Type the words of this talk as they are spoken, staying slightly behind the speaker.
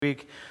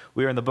Week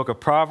we were in the Book of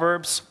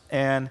Proverbs,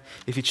 and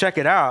if you check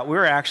it out,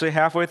 we're actually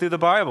halfway through the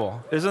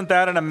Bible. Isn't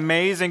that an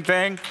amazing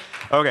thing?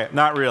 Okay,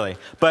 not really,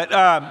 but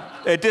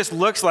it just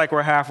looks like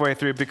we're halfway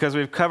through because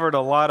we've covered a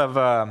lot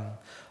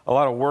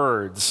of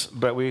words,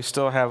 but we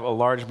still have a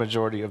large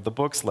majority of the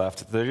books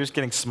left. They're just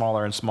getting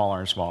smaller and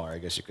smaller and smaller, I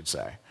guess you could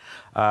say.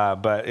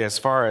 But as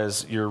far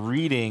as your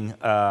reading,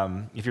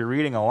 if you're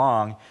reading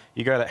along,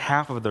 you got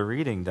half of the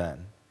reading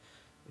done,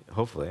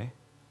 hopefully.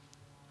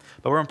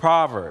 But we're in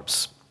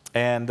Proverbs.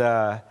 And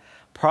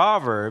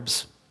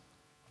Proverbs,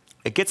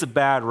 it gets a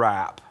bad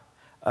rap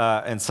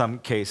in some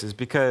cases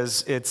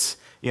because it's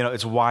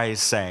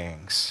wise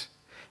sayings.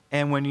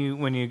 And when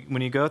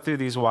you go through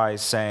these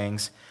wise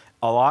sayings,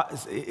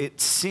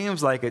 it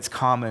seems like it's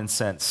common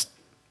sense,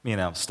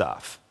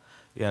 stuff.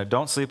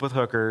 Don't sleep with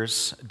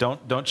hookers.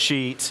 Don't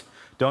cheat.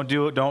 Don't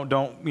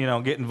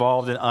get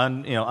involved in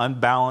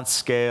unbalanced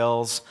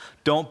scales.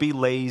 Don't be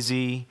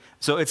lazy.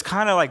 So it's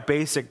kind of like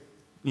basic,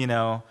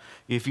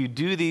 if you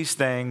do these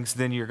things,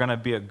 then you're going to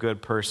be a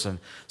good person.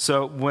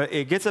 So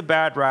it gets a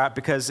bad rap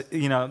because,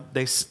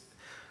 they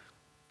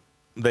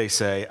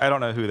say, I don't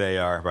know who they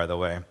are, by the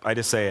way. I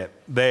just say it.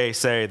 They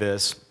say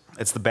this.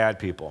 It's the bad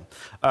people.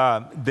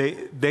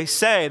 They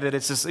say that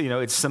it's just,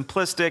 it's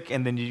simplistic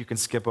and then you can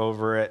skip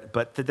over it.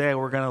 But today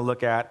we're going to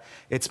look at,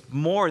 it's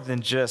more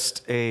than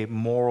just a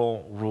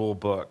moral rule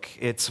book.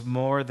 It's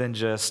more than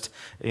just,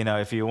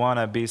 if you want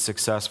to be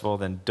successful,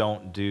 then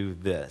don't do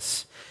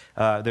this.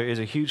 There is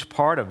a huge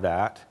part of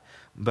that,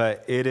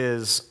 but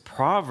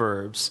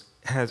Proverbs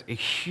has a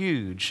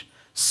huge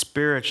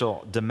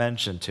spiritual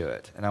dimension to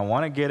it. And I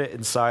want to get it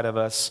inside of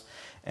us,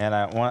 and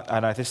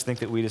I just think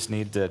that we just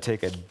need to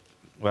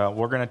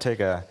we're going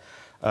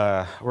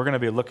to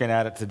be looking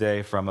at it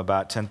today from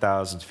about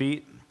 10,000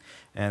 feet,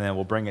 and then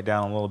we'll bring it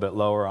down a little bit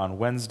lower on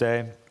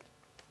Wednesday.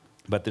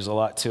 But there's a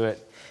lot to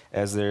it,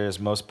 as there is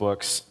most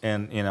books.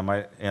 And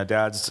my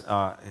dad's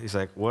he's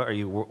like, what are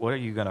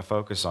you going to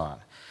focus on?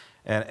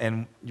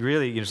 And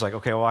really, you're just like,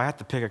 okay, well, I have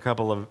to pick a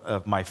couple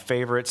of my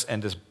favorites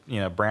and just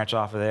branch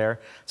off of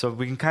there. So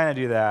we can kind of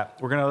do that.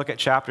 We're going to look at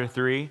chapter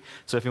 3.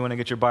 So if you want to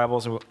get your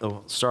Bibles,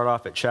 we'll start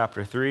off at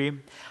chapter 3.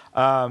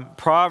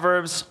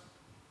 Proverbs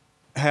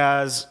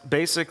has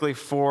basically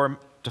 4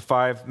 to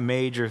 5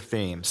 major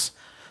themes.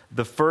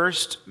 The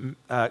first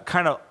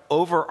kind of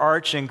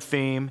overarching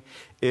theme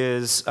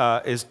is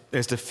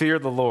to fear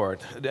the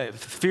Lord.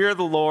 Fear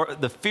the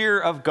Lord. The fear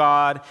of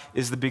God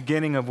is the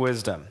beginning of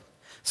wisdom.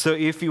 So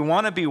if you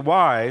want to be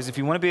wise, if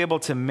you want to be able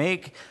to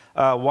make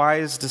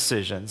wise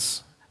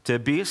decisions, to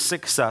be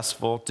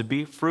successful, to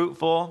be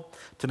fruitful,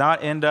 to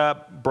not end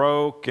up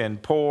broke and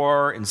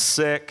poor and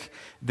sick,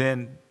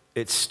 then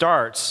it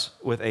starts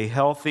with a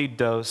healthy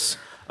dose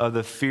of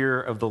the fear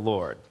of the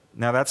Lord.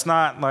 Now, that's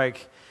not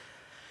like,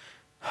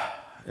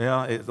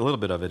 a little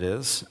bit of it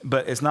is,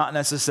 but it's not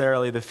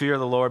necessarily the fear of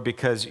the Lord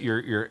because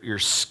you're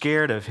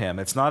scared of Him.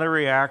 It's not a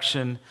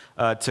reaction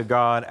to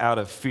God out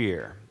of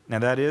fear. Now,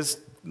 that is,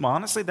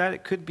 honestly, that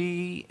it could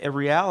be a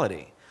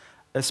reality,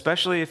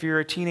 especially if you're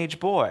a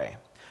teenage boy.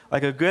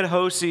 Like a good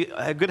healthy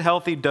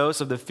dose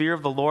of the fear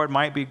of the Lord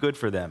might be good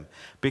for them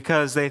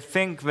because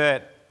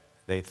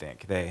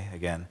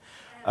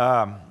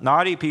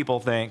naughty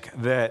people think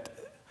that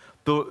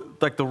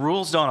the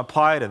rules don't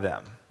apply to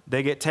them.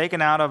 They get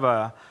taken out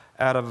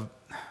of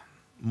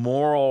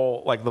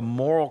moral, like the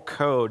moral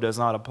code does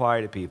not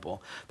apply to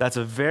people. That's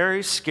a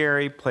very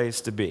scary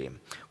place to be.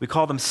 We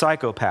call them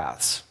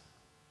psychopaths.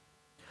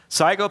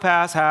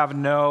 Psychopaths have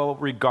no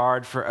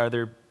regard for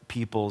other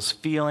people's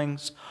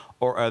feelings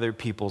or other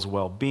people's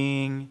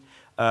well-being.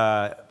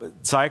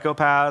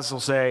 Psychopaths will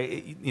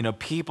say,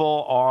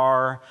 people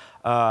are,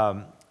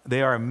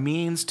 they are a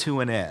means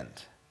to an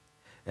end.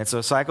 And so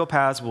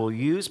psychopaths will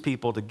use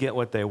people to get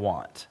what they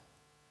want.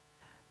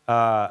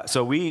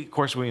 So we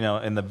know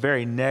in the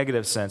very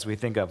negative sense, we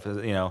think of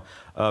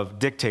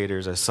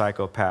dictators as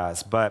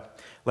psychopaths, but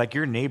like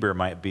your neighbor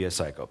might be a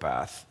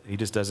psychopath. They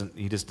just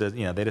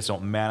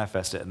don't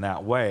manifest it in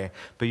that way.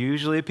 But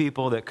usually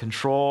people that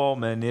control,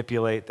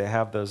 manipulate, they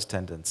have those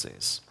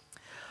tendencies.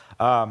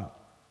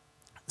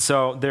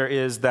 So there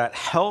is that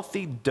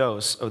healthy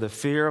dose of the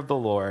fear of the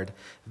Lord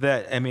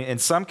that, in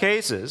some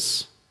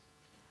cases,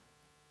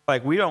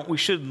 like we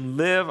should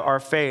live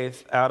our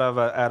faith out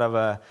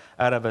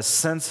of a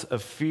sense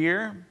of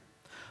fear,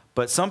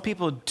 but some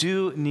people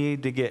do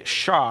need to get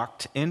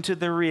shocked into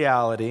the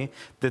reality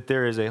that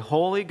there is a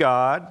holy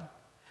God,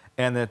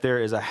 and that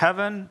there is a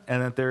heaven,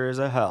 and that there is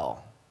a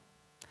hell,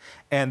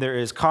 and there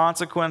is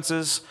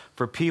consequences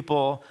for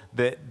people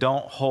that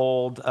don't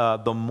hold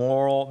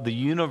the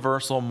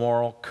universal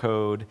moral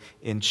code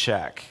in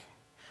check.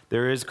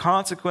 There is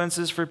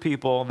consequences for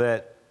people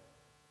that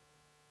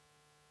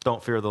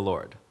don't fear the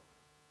Lord.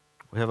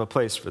 We have a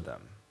place for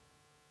them.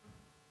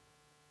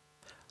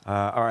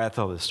 All right, I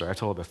told this story. I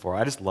told it before.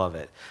 I just love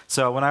it.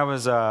 So when I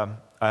was, I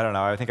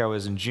think I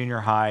was in junior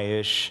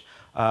high-ish,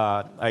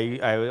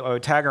 I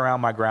would tag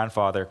around my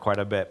grandfather quite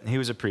a bit. He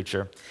was a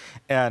preacher.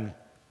 And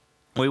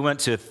we went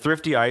to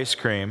Thrifty Ice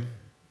Cream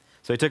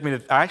So he took me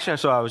to, actually,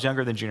 so I was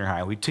younger than junior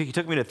high. He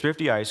took me to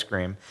Thrifty Ice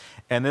Cream,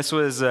 and this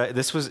was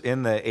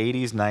in the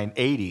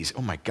 80s.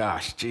 Oh my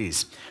gosh,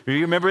 geez. Do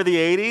you remember the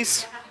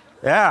 80s?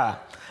 Yeah.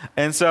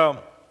 And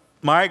so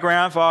my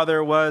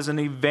grandfather was an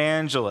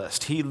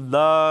evangelist. He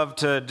loved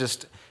to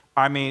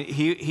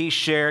he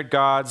shared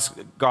God's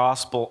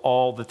gospel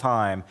all the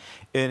time,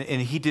 and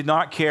he did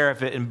not care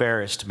if it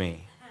embarrassed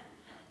me.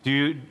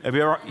 You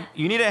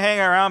need to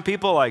hang around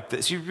people like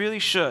this. You really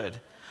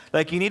should.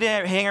 Like, you need to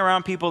hang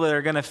around people that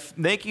are going to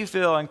make you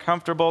feel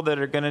uncomfortable, that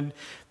are going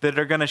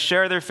to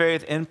share their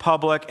faith in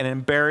public and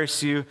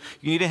embarrass you.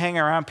 You need to hang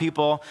around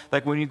people,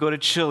 like when you go to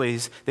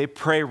Chili's, they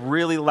pray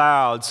really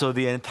loud so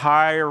the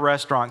entire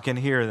restaurant can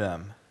hear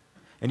them.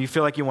 And you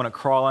feel like you want to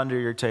crawl under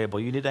your table.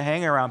 You need to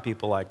hang around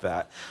people like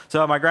that.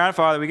 So my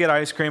grandfather, we get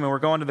ice cream, and we're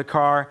going to the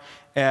car,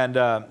 and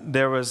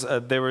there was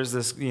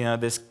this,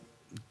 this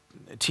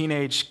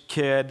teenage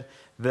kid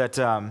that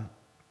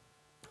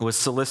was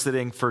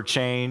soliciting for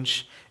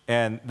change.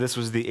 And this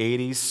was the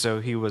 80s, so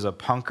he was a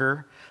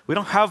punker. We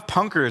don't have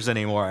punkers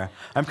anymore.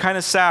 I'm kind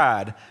of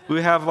sad.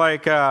 We have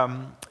hipster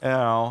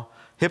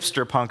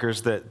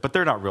punkers but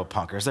they're not real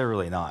punkers. They're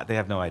really not. They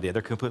have no idea.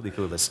 They're completely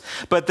clueless.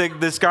 But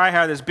this guy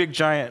had this big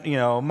giant,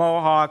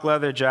 mohawk,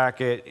 leather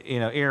jacket,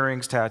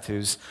 earrings,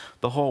 tattoos,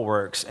 the whole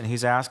works. And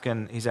he's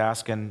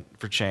asking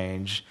for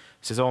change.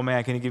 He says, "Oh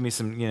man, can you give me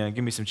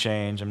some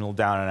change? I'm a little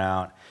down and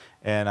out."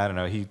 And I don't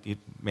know, he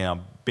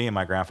being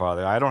my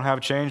grandfather, "I don't have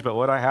change, but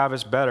what I have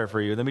is better for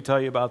you. Let me tell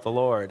you about the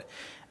Lord."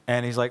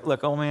 And he's like,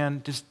 "Look, oh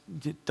man, just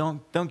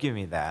don't give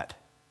me that.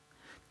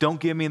 Don't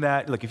give me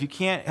that. Look, if you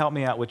can't help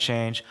me out with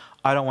change,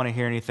 I don't want to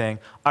hear anything.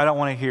 I don't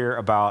want to hear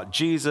about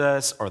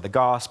Jesus or the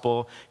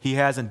gospel. He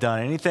hasn't done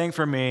anything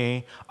for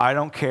me. I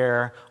don't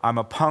care. I'm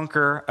a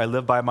punker. I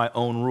live by my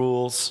own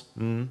rules."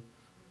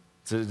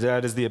 So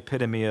that is the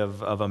epitome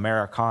of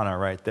Americana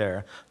right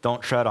there.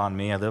 Don't tread on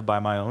me. I live by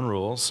my own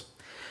rules.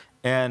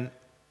 And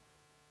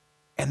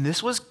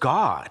this was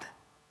God.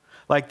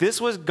 Like,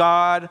 this was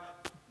God,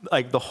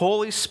 like the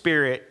Holy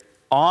Spirit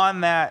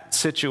on that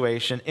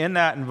situation, in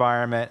that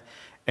environment.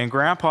 And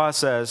Grandpa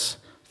says,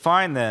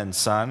 "Fine then,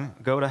 son,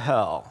 go to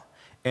hell."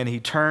 And he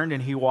turned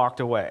and he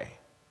walked away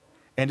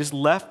and just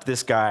left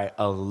this guy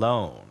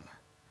alone.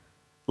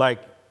 Like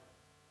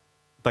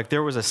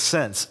there was a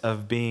sense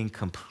of being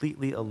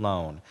completely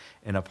alone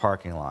in a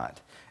parking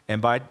lot.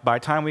 And by the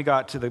time we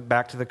got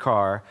back to the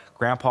car,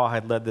 Grandpa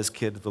had led this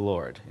kid to the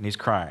Lord, and he's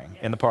crying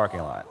in the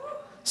parking lot.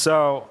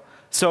 So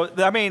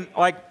I mean,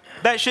 like,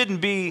 that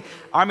shouldn't be.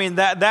 I mean,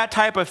 that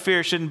type of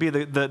fear shouldn't be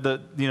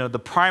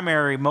the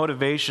primary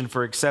motivation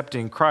for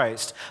accepting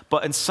Christ.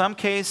 But in some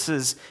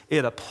cases,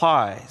 it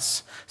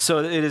applies. So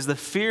it is the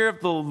fear of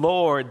the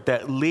Lord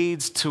that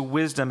leads to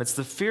wisdom. It's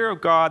the fear of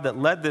God that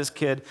led this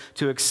kid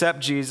to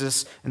accept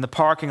Jesus in the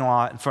parking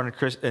lot in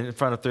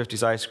front of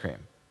Thrifty's Ice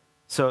Cream.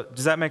 So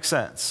does that make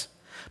sense?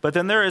 But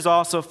then there is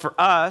also for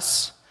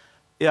us,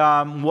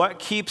 what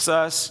keeps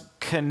us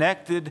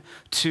connected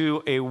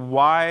to a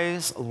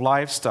wise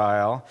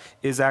lifestyle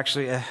is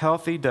actually a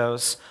healthy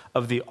dose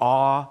of the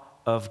awe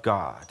of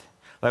God.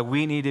 Like,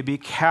 we need to be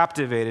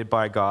captivated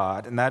by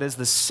God, and that is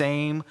the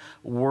same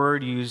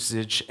word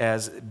usage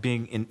as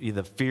being in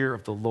the fear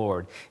of the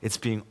Lord. It's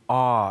being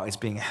awe, it's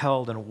being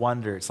held in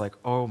wonder. It's like,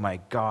 oh my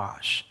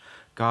gosh,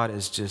 God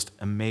is just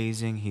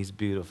amazing, he's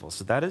beautiful.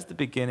 So that is the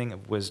beginning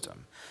of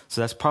wisdom.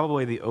 So that's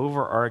probably the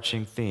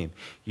overarching theme.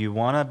 You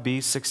want to be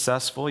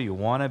successful, you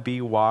want to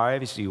be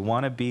wise, you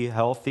want to be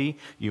healthy,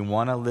 you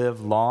want to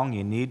live long,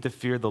 you need to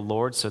fear the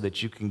Lord so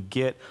that you can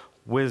get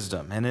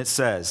wisdom. And it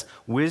says,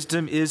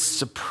 wisdom is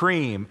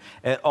supreme.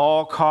 At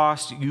all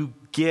costs, you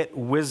get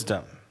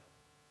wisdom.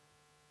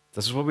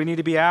 This is what we need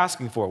to be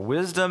asking for,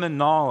 wisdom and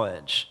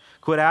knowledge.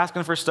 Quit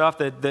asking for stuff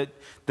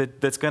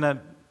that's going to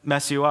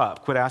mess you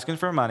up. Quit asking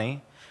for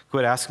money.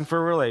 Quit asking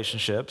for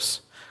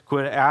relationships.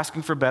 Quit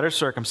asking for better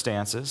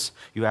circumstances.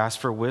 You ask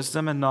for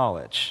wisdom and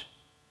knowledge.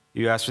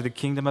 You ask for the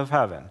kingdom of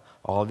heaven.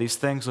 All of these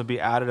things will be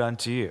added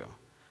unto you.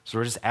 So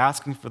we're just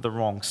asking for the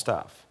wrong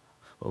stuff.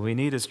 What we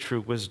need is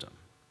true wisdom.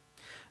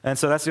 And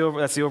so that's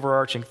the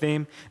overarching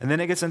theme. And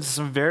then it gets into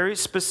some very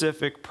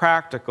specific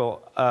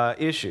practical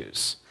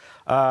issues.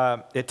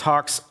 It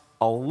talks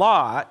a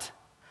lot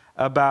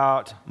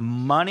about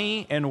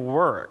money and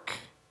work.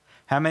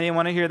 How many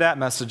want to hear that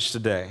message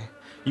today?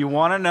 You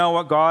want to know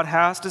what God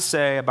has to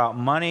say about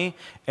money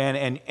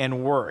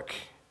and work,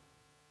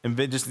 and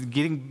just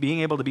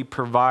being able to be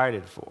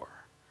provided for.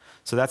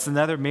 So that's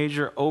another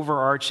major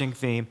overarching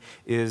theme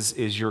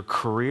is your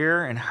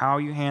career and how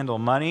you handle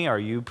money. Are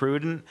you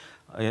prudent?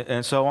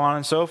 And so on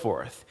and so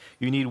forth.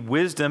 You need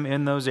wisdom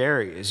in those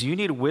areas. You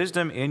need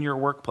wisdom in your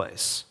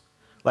workplace.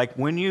 Like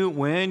when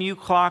you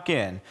clock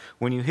in,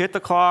 when you hit the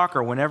clock,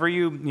 or whenever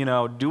you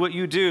do what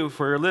you do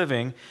for your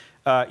living,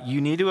 you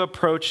need to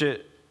approach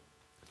it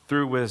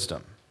through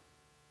wisdom,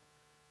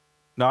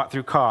 not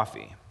through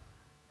coffee.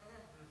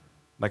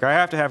 Like, I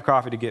have to have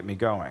coffee to get me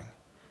going,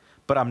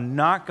 but I'm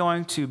not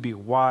going to be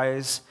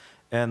wise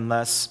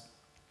unless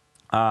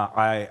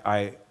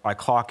I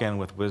clock in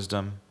with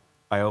wisdom.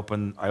 I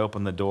open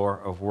the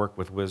door of work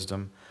with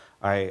wisdom.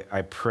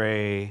 I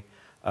pray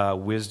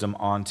wisdom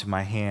onto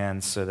my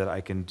hands so that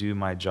I can do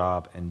my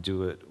job and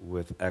do it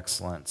with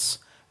excellence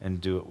and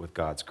do it with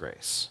God's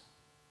grace.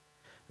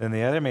 Then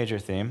the other major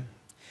theme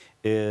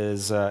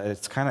is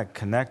it's kind of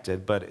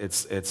connected, but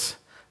it's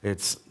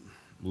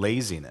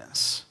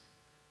laziness.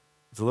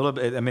 It's a little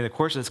bit. I mean, of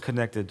course, it's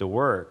connected to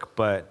work,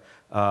 but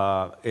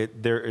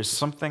there is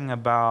something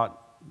about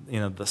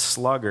the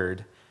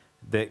sluggard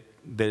that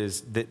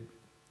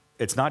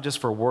it's not just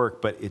for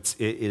work, but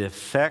it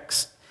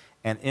affects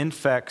and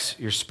infects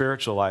your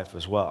spiritual life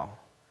as well.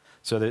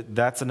 So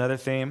that's another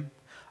theme.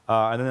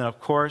 And then, of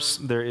course,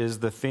 there is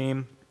the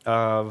theme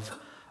of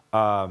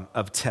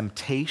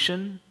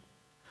temptation.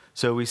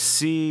 So we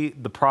see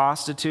the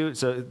prostitute.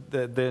 So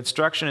the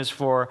instruction is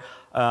for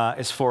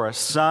a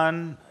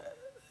son.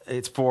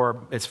 It's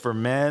for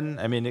men.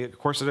 I mean, of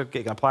course, it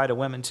can apply to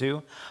women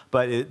too.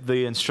 But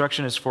the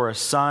instruction is for a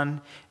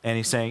son, and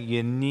he's saying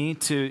you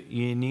need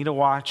to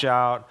watch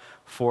out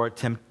for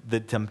the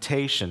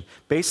temptation.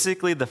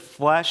 Basically, the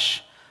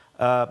flesh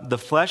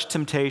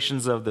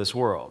temptations of this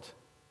world.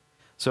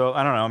 So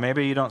I don't know.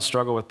 Maybe you don't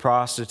struggle with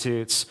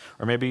prostitutes,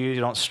 or maybe you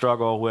don't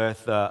struggle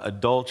with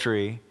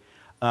adultery.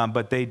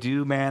 But they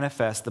do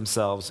manifest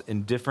themselves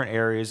in different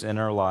areas in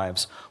our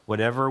lives.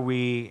 Wherever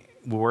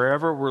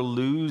we're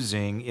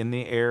losing in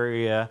the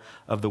area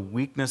of the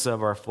weakness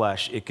of our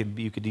flesh, you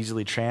could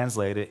easily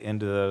translate it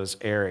into those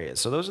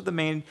areas. So those are the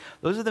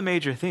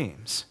major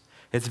themes.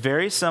 It's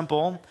very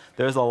simple.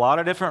 There's a lot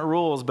of different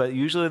rules, but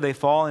usually they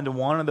fall into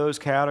one of those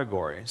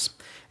categories.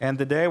 And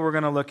today we're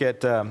going to look at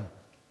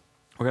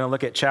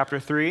chapter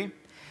 3,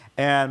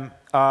 and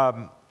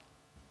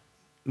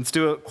let's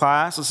do a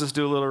class. Let's just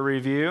do a little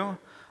review.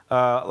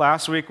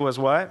 Last week was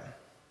what?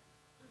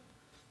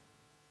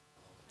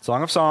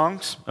 Song of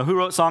Songs. Who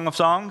wrote Song of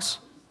Songs?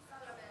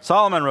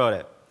 Solomon wrote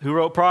it. Who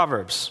wrote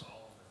Proverbs?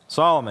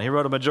 Solomon. He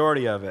wrote a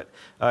majority of it.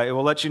 It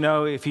will let you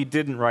know if he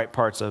didn't write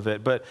parts of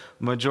it, but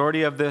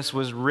majority of this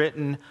was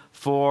written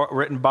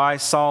by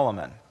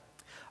Solomon.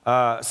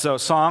 So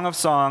Song of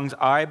Songs,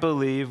 I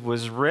believe,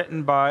 was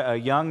written by a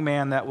young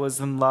man that was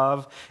in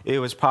love. It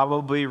was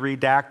probably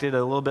redacted a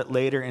little bit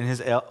later in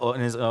his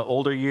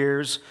older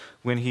years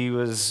when he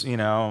was, I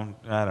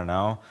don't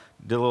know,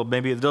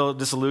 maybe a little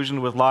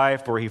disillusioned with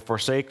life, where he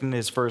forsaken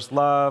his first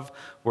love,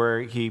 where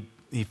he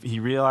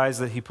realized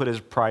that he put his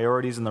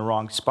priorities in the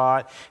wrong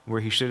spot, where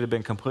he should have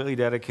been completely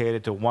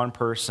dedicated to one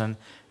person,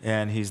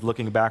 and he's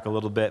looking back a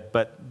little bit.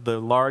 But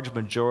the large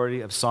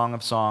majority of Song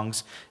of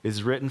Songs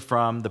is written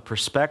from the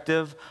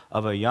perspective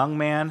of a young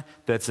man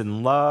that's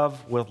in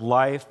love with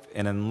life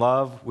and in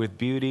love with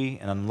beauty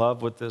and in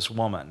love with this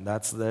woman.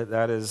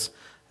 That is,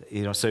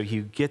 so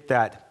you get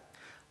that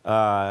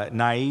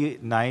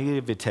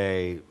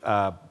naivete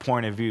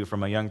point of view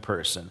from a young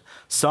person.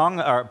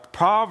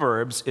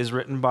 Proverbs is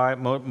written by,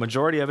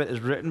 majority of it is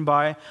written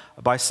by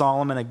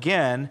Solomon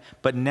again,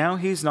 but now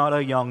he's not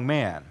a young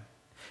man.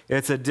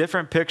 It's a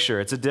different picture.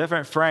 It's a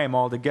different frame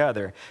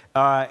altogether.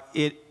 I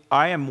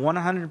am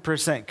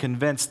 100%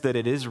 convinced that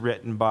it is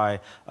written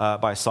by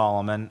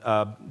Solomon.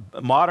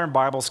 Modern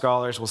Bible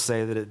scholars will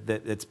say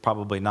that it's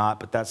probably not,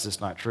 but that's just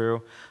not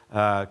true.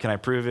 Can I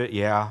prove it?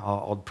 Yeah,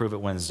 I'll prove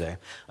it Wednesday.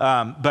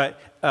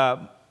 But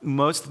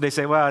they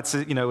say, well,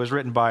 it was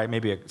written by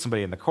maybe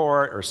somebody in the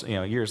court, or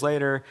years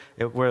later.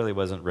 It really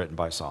wasn't written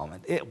by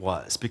Solomon. It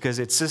was, because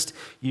it's just,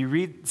 you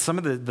read some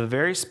of the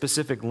very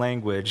specific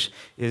language.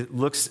 It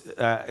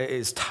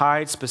is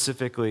tied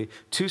specifically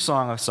to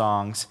Song of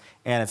Songs,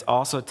 and it's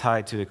also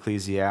tied to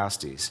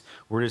Ecclesiastes.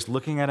 We're just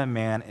looking at a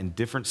man in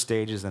different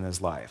stages in his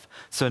life.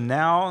 So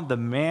now the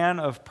man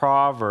of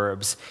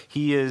Proverbs,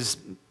 he is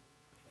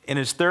in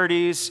his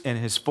 30s, in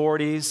his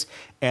 40s,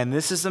 and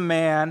this is a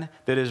man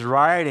that is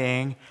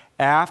writing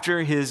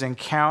after his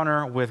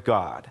encounter with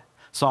God.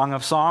 Song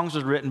of Songs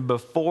was written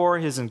before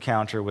his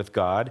encounter with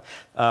God.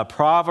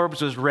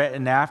 Proverbs was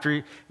written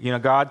after,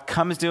 God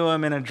comes to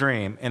him in a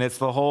dream, and it's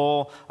the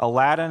whole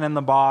Aladdin in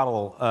the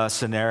bottle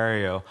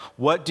scenario.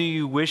 What do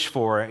you wish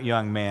for,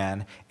 young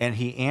man? And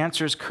he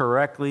answers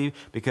correctly,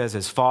 because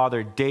his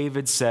father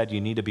David said you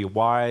need to be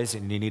wise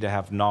and you need to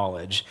have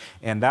knowledge.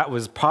 And that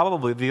was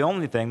probably the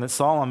only thing that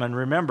Solomon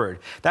remembered.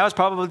 That was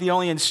probably the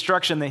only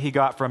instruction that he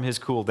got from his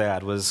cool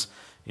dad was,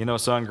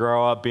 son,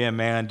 grow up, be a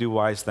man, do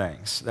wise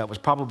things. That was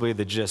probably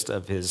the gist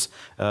of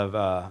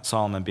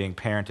Solomon being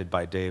parented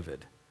by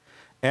David.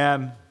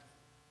 And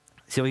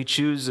so he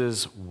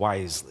chooses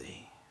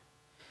wisely.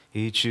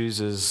 He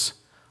chooses,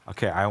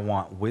 okay, I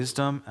want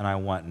wisdom and I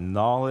want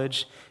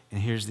knowledge.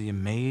 And here's the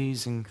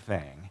amazing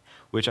thing,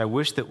 which I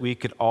wish that we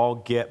could all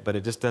get, but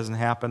it just doesn't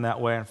happen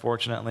that way,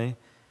 unfortunately.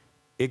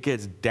 It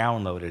gets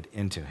downloaded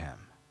into him.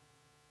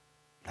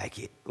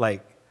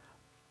 Like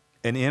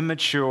an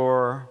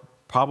immature,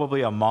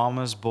 probably a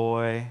mama's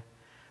boy,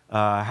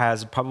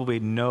 has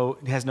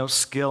no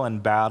skill in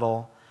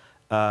battle,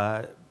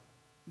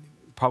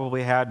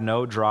 probably had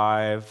no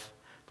drive,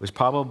 was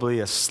probably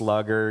a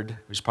sluggard,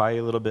 was probably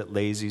a little bit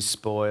lazy,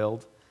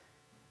 spoiled.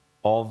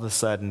 All of a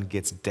sudden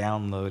gets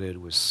downloaded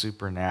with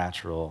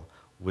supernatural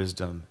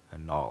wisdom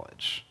and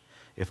knowledge.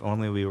 If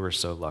only we were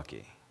so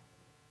lucky.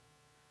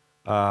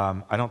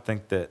 I don't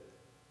think that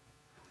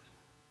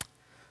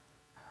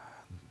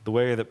the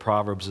way that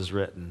Proverbs is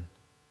written,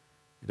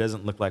 it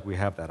doesn't look like we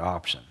have that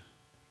option.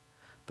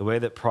 The way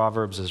that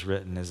Proverbs is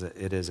written is that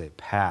it is a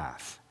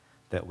path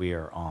that we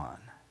are on.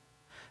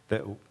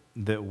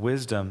 That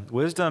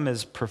wisdom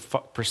is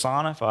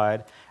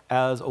personified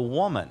as a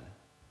woman.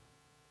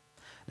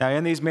 Now,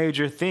 in these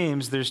major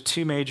themes, there's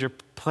two major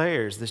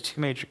players. There's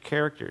two major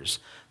characters.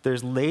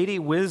 There's Lady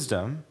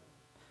Wisdom,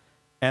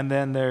 and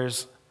then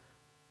there's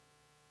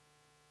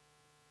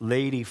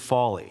Lady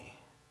Folly.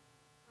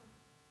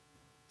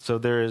 So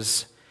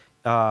there's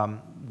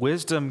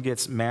wisdom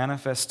gets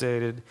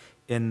manifested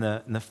in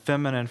the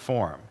feminine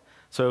form.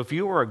 So if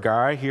you were a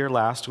guy here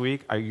last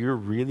week, you're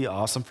really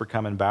awesome for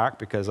coming back,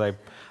 because I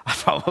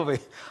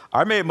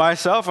made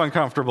myself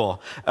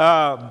uncomfortable.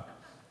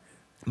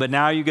 But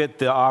now you get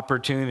the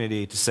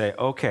opportunity to say,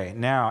 okay,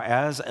 now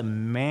as a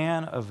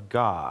man of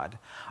God,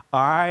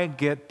 I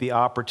get the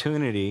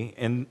opportunity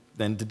in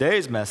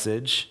today's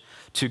message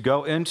to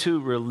go into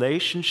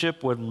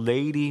relationship with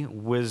Lady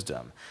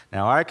Wisdom.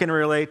 Now I can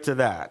relate to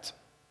that.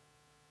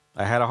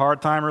 I had a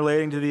hard time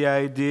relating to the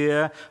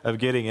idea of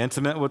getting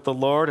intimate with the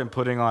Lord and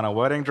putting on a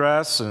wedding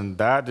dress, and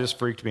that just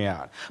freaked me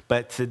out.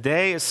 But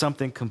today is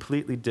something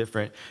completely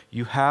different.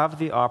 You have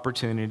the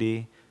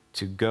opportunity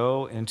to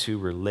go into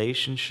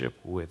relationship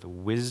with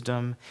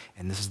wisdom,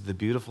 and this is the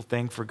beautiful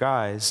thing for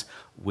guys.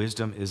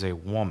 Wisdom is a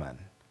woman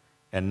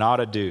and not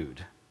a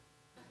dude.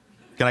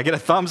 Can I get a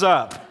thumbs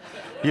up?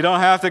 You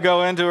don't have to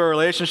go into a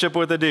relationship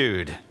with a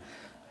dude.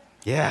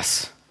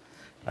 Yes.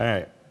 All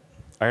right.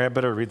 I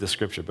better read the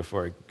scripture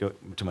before I go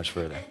too much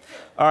further.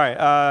 All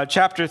right,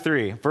 chapter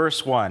 3,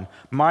 verse 1.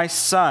 My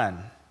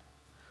son,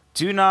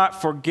 do not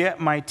forget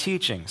my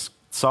teachings.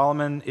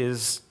 Solomon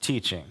is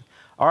teaching.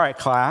 All right,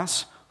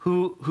 class,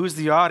 who's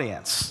the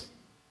audience?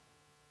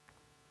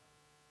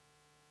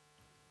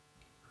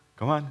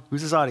 Come on,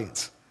 who's his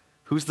audience?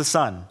 Who's the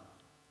son?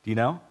 Do you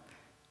know?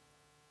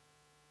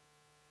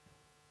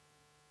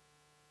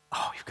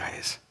 Oh, you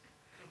guys.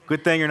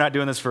 Good thing you're not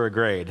doing this for a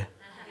grade.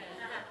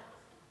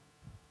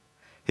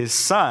 His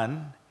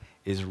son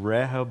is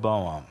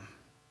Rehoboam.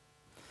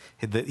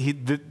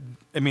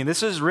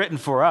 This is written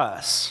for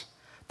us.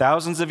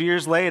 Thousands of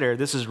years later,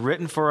 this is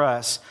written for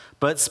us.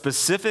 But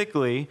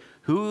specifically,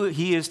 who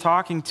he is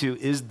talking to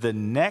is the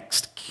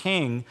next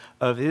king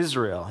of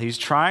Israel. He's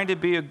trying to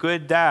be a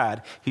good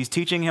dad. He's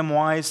teaching him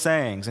wise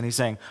sayings. And he's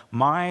saying,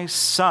 my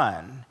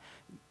son,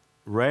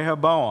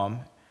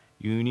 Rehoboam,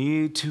 you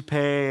need to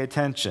pay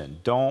attention.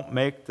 Don't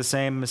make the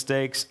same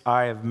mistakes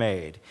I have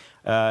made.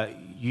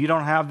 You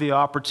don't have the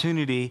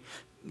opportunity,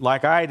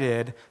 like I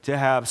did, to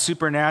have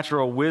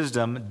supernatural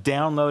wisdom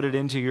downloaded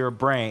into your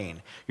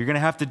brain. You're going to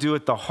have to do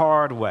it the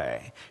hard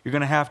way. You're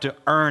going to have to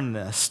earn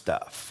this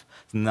stuff.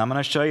 And I'm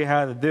going to show you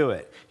how to do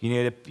it.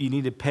 You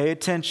need to pay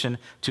attention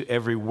to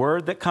every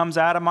word that comes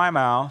out of my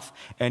mouth,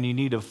 and you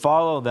need to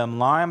follow them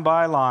line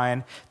by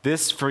line.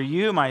 This, for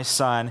you, my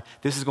son,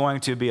 this is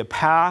going to be a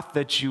path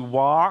that you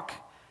walk.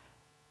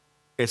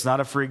 It's not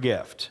a free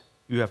gift.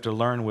 You have to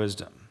learn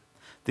wisdom.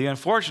 The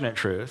unfortunate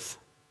truth,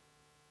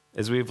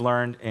 as we've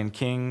learned in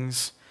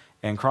Kings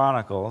and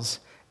Chronicles,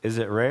 is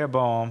that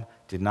Rehoboam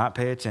did not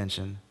pay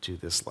attention to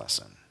this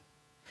lesson.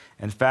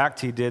 In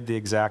fact, he did the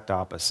exact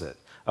opposite.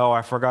 Oh,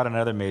 I forgot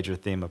another major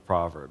theme of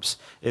Proverbs.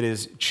 It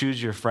is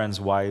choose your friends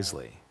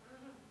wisely.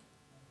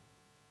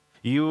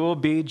 You will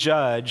be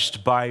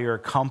judged by your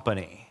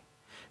company.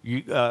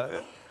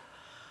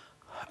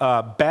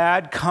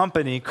 Bad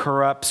company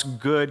corrupts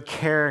good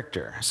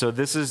character. So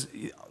this is,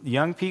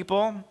 young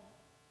people,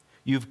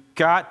 you've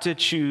got to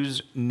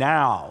choose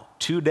now,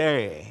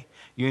 today.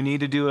 You need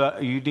to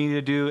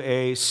do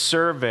a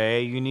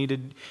survey. You need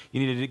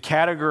to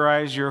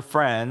categorize your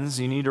friends.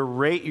 You need to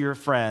rate your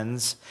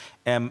friends,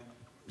 and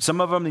some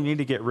of them you need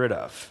to get rid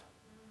of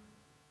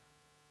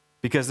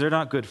because they're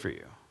not good for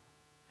you.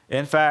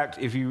 In fact,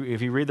 if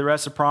you read the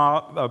rest of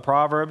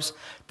Proverbs,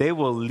 they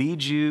will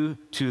lead you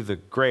to the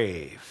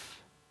grave.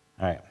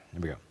 All right, here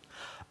we go.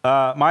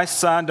 My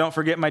son, don't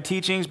forget my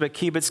teachings, but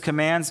keep its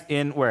commands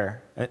in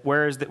where?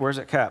 Where's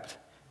it kept?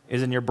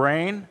 Is it in your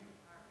brain?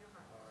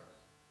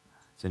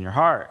 It's in your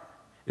heart.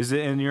 Is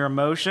it in your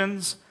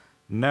emotions?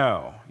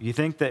 No. You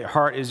think that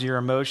heart is your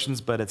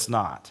emotions, but it's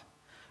not.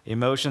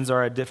 Emotions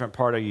are a different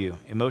part of you.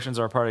 Emotions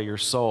are a part of your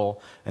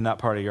soul and not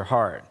part of your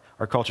heart.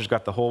 Our culture's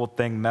got the whole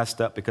thing messed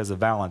up because of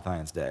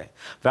Valentine's Day.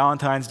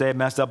 Valentine's Day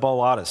messed up a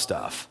lot of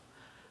stuff.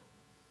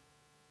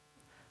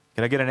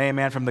 Can I get an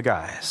amen from the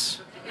guys?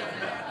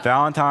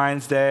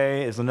 Valentine's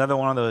Day is another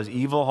one of those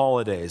evil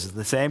holidays. It's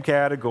the same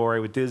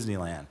category with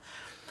Disneyland.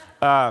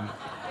 I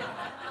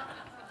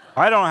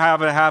don't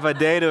have a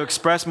day to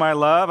express my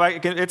love.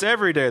 It's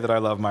every day that I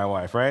love my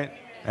wife, right?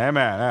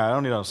 Amen. I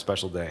don't need no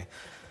special day.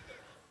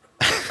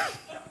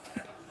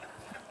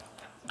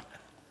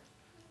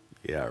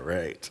 Yeah,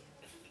 right.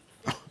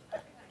 All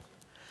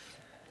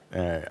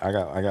right, I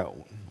got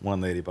one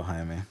lady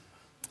behind me.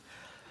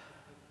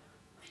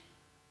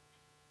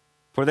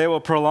 For they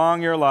will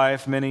prolong your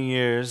life many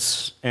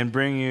years, and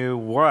bring you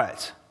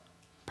what?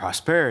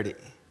 Prosperity.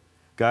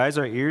 Guys,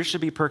 our ears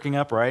should be perking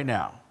up right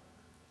now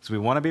because we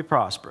want to be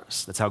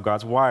prosperous. That's how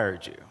God's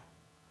wired you.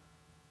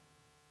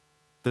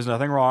 There's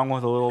nothing wrong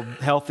with a little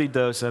healthy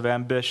dose of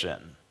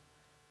ambition.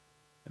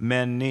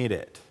 Men need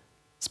it,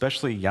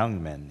 especially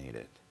young men need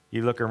it.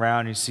 You look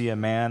around, you see a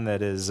man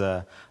that is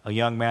a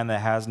young man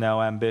that has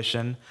no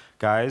ambition.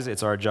 Guys,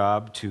 it's our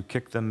job to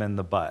kick them in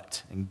the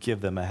butt and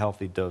give them a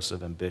healthy dose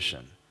of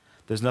ambition.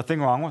 There's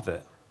nothing wrong with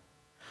it.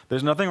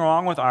 There's nothing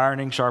wrong with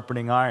ironing,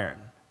 sharpening iron.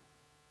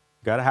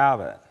 You got to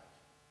have it.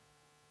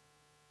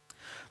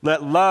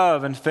 Let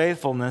love and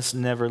faithfulness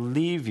never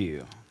leave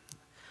you.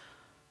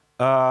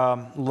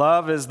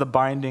 Love is the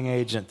binding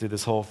agent through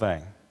this whole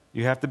thing.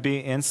 You have to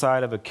be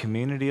inside of a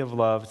community of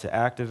love to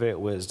activate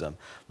wisdom.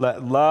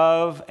 Let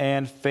love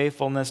and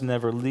faithfulness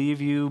never leave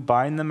you.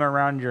 Bind them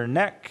around your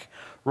neck.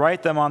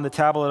 Write them on the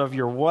tablet of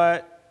your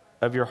what?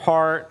 Of your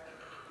heart.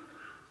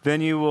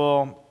 Then you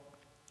will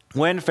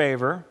win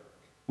favor.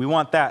 We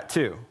want that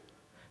too.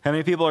 How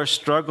many people are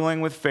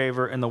struggling with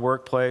favor in the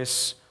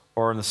workplace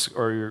or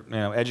your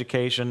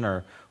education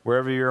or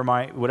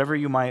whatever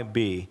you might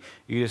be?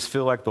 You just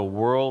feel like the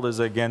world is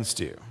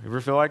against you. You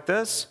ever feel like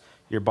this?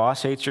 Your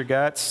boss hates your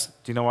guts.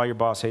 Do you know why your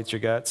boss hates your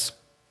guts?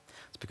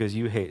 It's because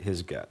you hate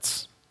his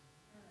guts.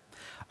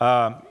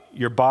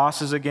 Your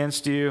boss is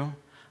against you.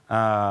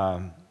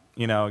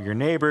 Your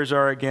neighbors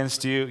are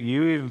against you.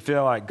 You even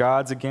feel like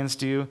God's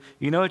against you.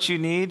 You know what you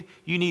need?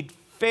 You need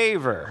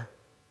favor.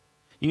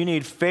 You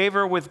need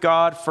favor with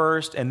God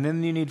first, and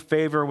then you need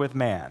favor with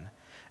man.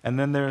 And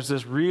then there's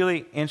this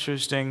really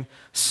interesting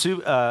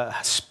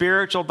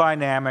spiritual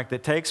dynamic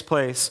that takes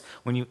place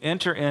when you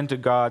enter into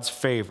God's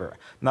favor.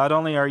 Not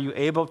only are you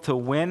able to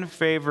win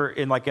favor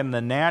in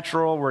the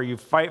natural, where you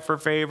fight for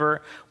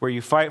favor, where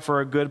you fight for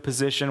a good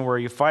position, where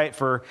you fight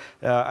for,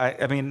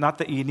 not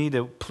that you need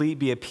to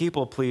be a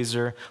people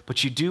pleaser,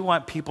 but you do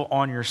want people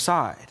on your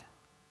side.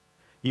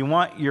 You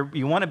want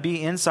to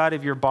be inside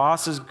of your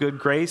boss's good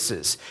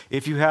graces.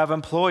 If you have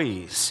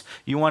employees,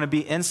 you want to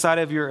be inside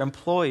of your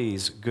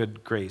employees'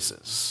 good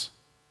graces.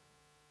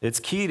 It's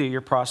key to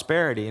your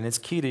prosperity and it's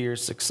key to your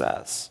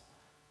success.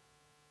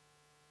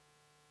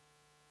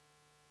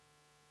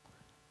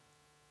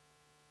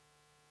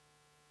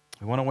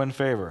 We want to win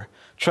favor.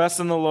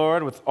 Trust in the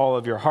Lord with all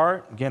of your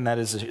heart. Again, that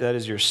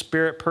is your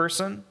spirit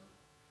person.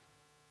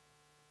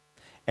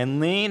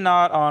 And lean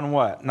not on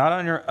what? Not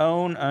on your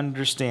own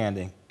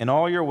understanding. In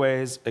all your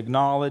ways,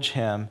 acknowledge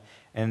him,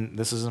 and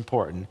this is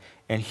important,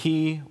 and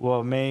he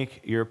will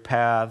make your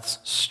paths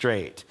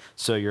straight.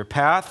 So your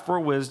path for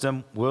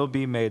wisdom will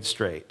be made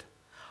straight.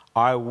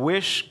 I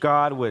wish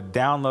God would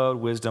download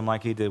wisdom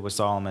like he did with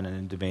Solomon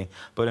into me,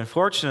 but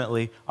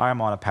unfortunately,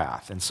 I'm on a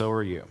path, and so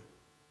are you.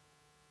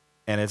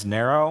 And it's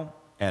narrow,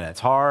 and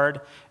it's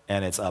hard,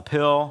 and it's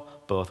uphill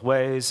both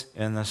ways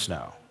in the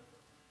snow.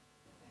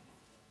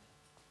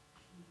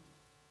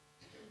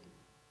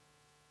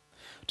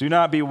 Do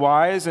not be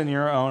wise in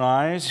your own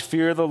eyes.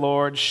 Fear the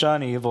Lord,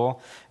 shun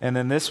evil, and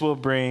then this will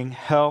bring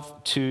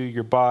health to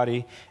your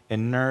body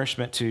and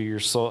nourishment to your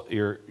soul,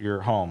 your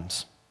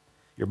bones.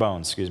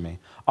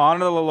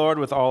 Honor the Lord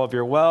with all of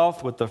your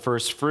wealth, with the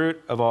first fruit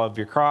of all of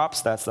your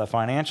crops. That's the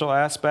financial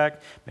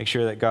aspect. Make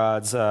sure that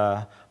God's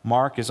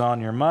mark is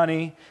on your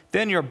money.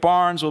 Then your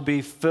barns will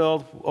be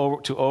filled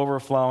to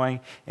overflowing,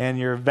 and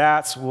your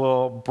vats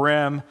will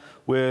brim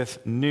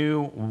with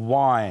new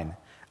wine.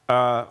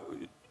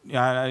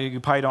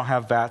 You probably don't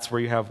have vats where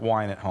you have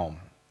wine at home.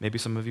 Maybe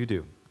some of you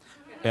do.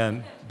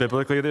 And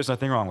biblically, there's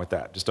nothing wrong with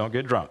that. Just don't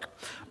get drunk.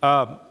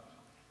 But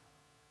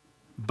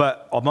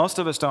most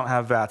of us don't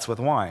have vats with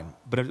wine.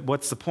 But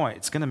what's the point?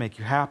 It's going to make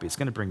you happy. It's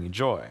going to bring you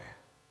joy.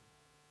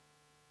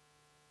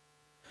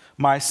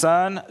 My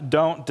son,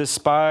 don't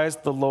despise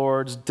the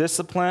Lord's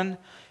discipline,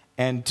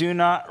 and do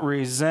not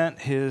resent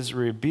his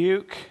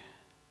rebuke.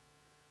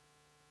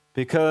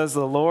 Because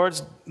the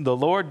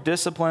Lord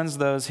disciplines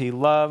those he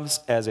loves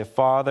as a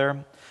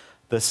father,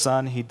 the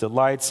son he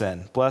delights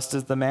in. Blessed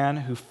is the man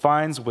who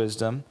finds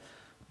wisdom,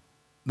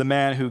 the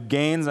man who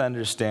gains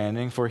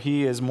understanding, for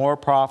he is more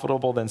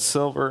profitable than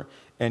silver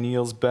and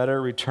yields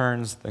better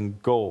returns than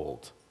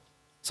gold.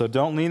 So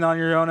don't lean on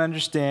your own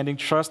understanding.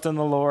 Trust in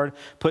the Lord.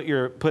 Put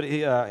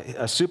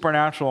a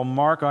supernatural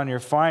mark on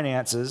your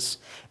finances,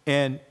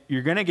 and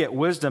you're going to get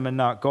wisdom and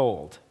not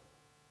gold,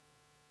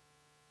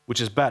 which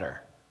is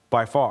better.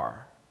 By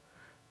far.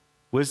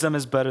 Wisdom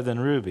is better than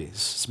rubies.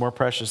 It's more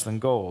precious than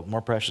gold, more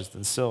precious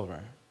than silver.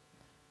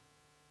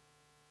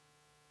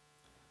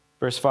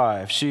 Verse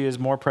 5, she is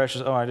more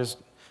precious. I was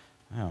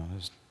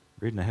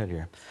reading ahead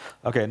here.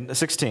 Okay,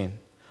 16.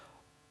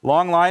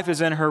 Long life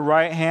is in her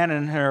right hand,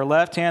 and in her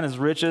left hand is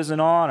riches and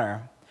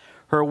honor.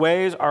 Her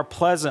ways are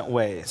pleasant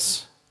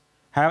ways,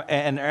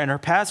 and her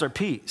paths are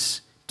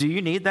peace. Do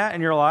you need that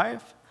in your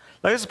life?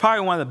 This is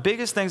probably one of the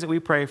biggest things that we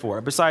pray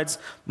for, besides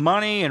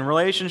money and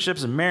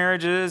relationships and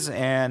marriages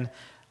and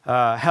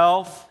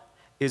health,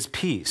 is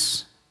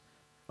peace.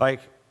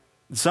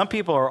 Some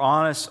people are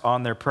honest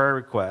on their prayer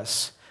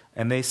requests,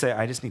 and they say,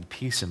 I just need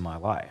peace in my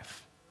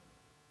life.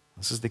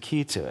 This is the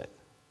key to it.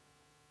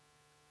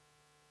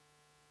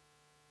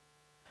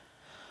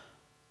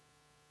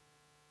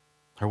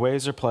 Her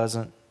ways are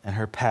pleasant, and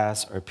her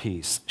paths are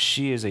peace.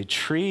 She is a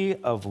tree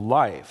of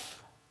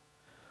life.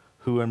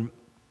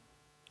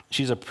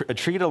 She's a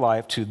tree to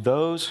life to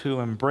those who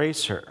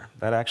embrace her.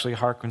 That actually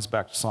harkens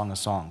back to Song of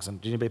Songs.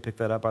 And did anybody pick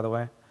that up, by the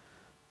way?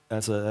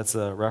 That's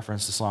a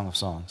reference to Song of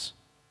Songs.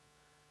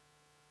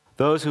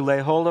 Those who lay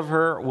hold of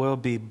her will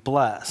be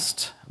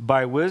blessed.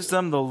 By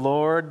wisdom the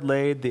Lord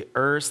laid the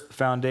earth's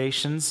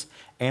foundations,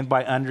 and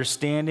by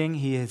understanding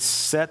he has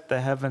set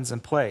the heavens in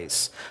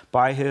place.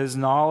 By his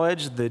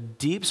knowledge the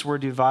deeps were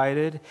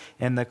divided,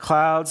 and the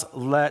clouds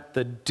let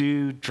the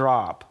dew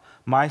drop.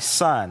 My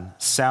son,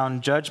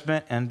 sound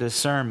judgment and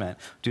discernment.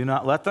 Do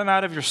not let them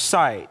out of your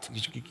sight.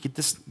 You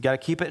got to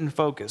keep it in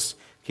focus.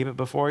 Keep it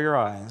before your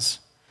eyes.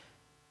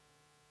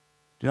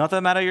 Do not let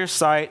them out of your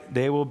sight.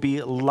 They will be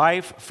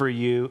life for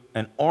you,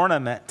 an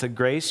ornament to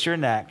grace your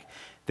neck.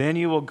 Then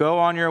you will go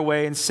on your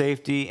way in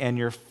safety, and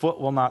your foot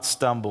will not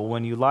stumble.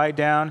 When you lie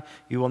down,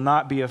 you will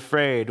not be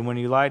afraid. When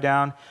you lie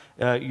down,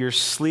 your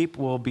sleep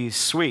will be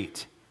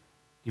sweet.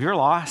 Have you ever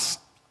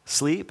lost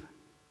sleep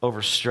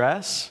over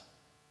stress?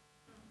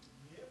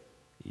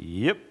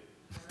 Yep.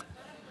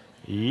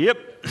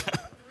 Yep.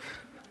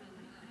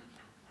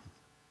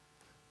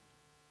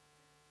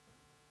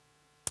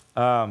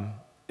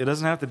 It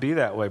doesn't have to be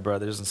that way,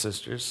 brothers and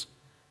sisters.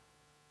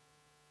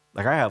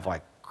 Like I have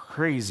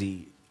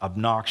crazy,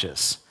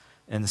 obnoxious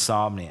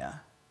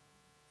insomnia.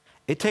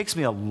 It takes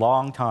me a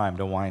long time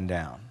to wind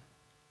down.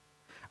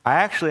 I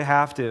actually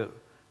have to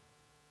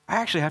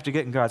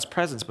get in God's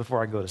presence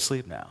before I go to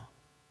sleep now.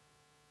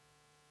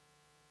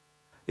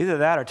 Either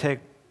that or take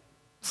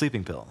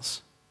sleeping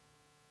pills.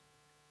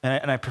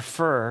 And I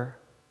prefer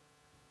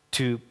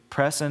to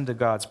press into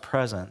God's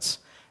presence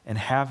and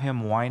have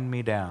him wind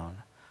me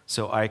down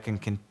so I can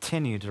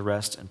continue to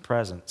rest in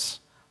presence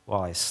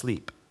while I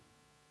sleep.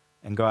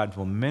 And God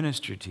will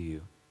minister to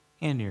you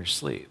in your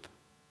sleep.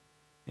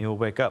 You will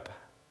wake up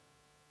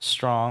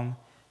strong,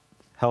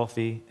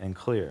 healthy, and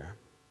clear.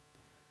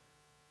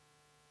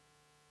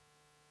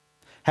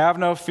 Have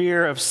no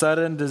fear of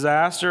sudden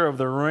disaster, of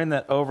the ruin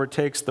that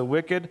overtakes the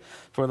wicked,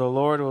 for the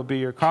Lord will be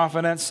your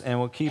confidence and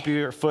will keep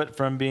your foot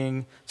from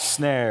being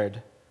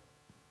snared.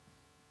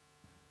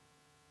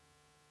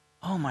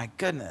 Oh my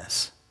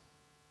goodness.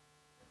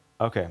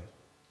 Okay,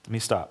 let me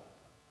stop.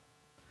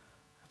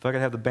 If I could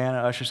have the band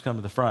and ushers come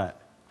to the front.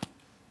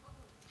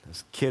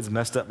 Those kids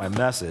messed up my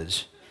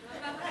message.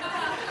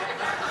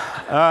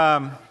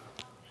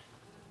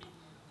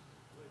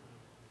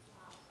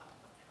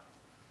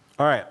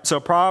 All right, so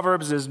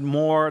Proverbs is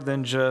more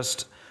than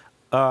just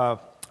a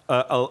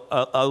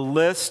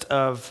list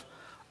of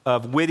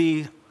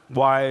witty,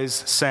 wise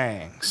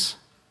sayings.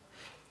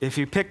 If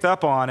you picked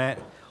up on it,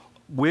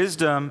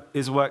 wisdom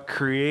is what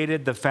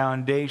created the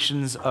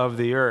foundations of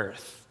the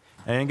earth.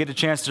 I didn't get a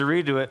chance to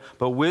read to it,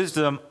 but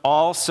wisdom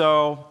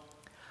also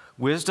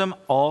was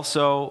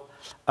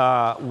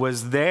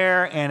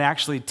there and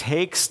actually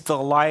takes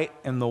delight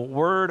in the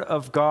Word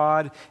of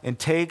God and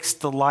takes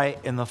delight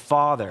in the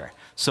Father.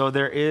 So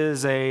there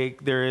is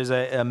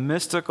a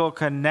mystical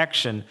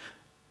connection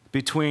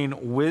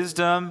between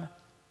wisdom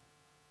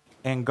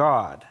and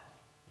God.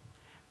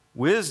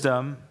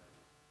 Wisdom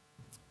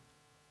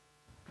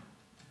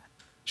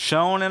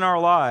shown in our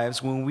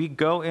lives when we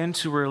go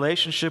into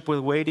relationship with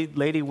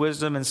Lady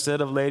Wisdom instead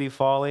of Lady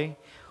Folly,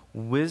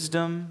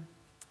 wisdom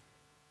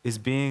is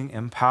being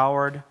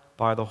empowered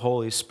by the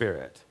Holy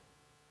Spirit.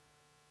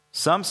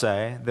 Some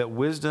say that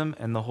wisdom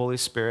and the Holy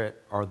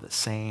Spirit are the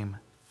same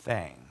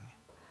thing.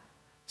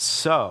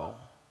 So,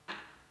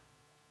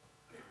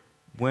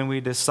 when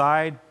we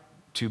decide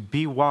to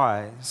be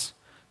wise,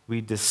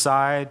 we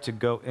decide to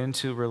go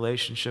into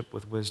relationship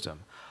with wisdom.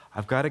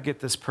 I've got to get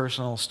this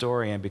personal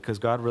story in because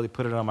God really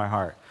put it on my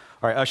heart.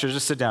 All right, ushers,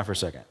 just sit down for a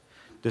second.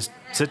 Just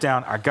sit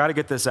down. I've got to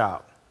get this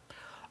out.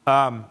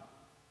 I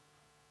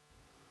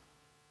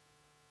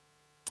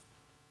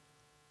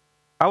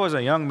was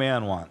a young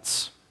man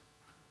once.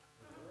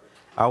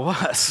 I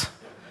was.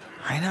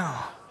 I know.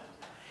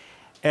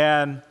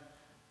 And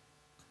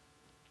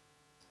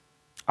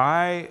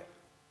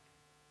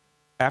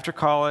after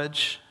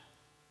college,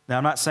 now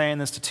I'm not saying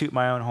this to toot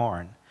my own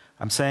horn.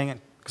 I'm saying it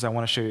because I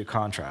want to show you a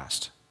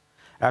contrast.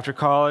 After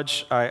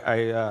college,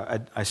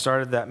 I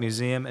started that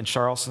museum in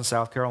Charleston,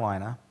 South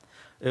Carolina.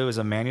 It was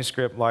a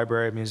manuscript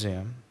library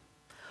museum.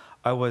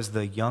 I was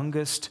the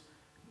youngest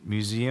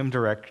museum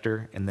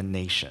director in the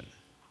nation.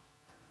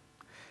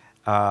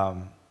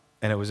 And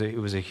it was a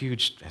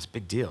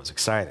big deal. It was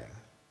exciting.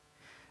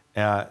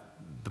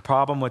 The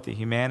problem with the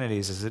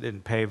humanities is it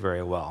didn't pay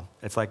very well.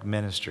 It's like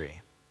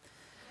ministry.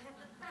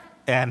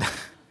 And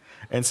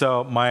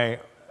so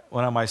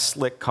one of my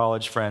slick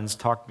college friends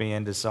talked me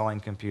into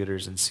selling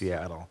computers in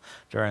Seattle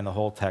during the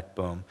whole tech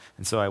boom.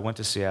 And so I went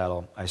to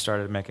Seattle. I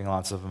started making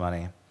lots of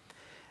money.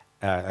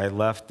 I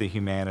left the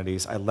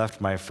humanities. I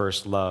left my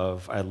first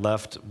love. I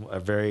left a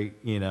very,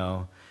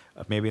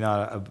 maybe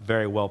not a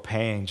very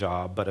well-paying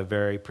job, but a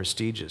very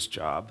prestigious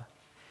job.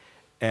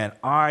 And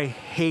I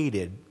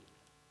hated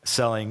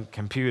selling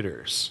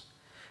computers.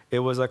 It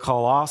was a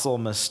colossal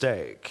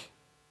mistake.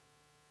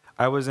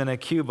 I was in a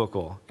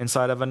cubicle,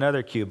 inside of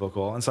another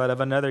cubicle, inside of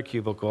another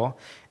cubicle,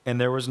 and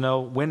there was no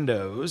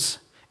windows,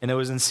 and it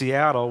was in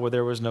Seattle where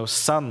there was no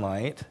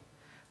sunlight.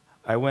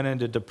 I went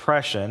into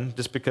depression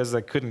just because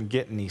I couldn't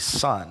get any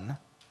sun.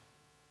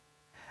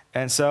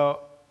 And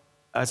so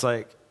I was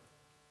like,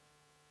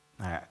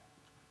 all right.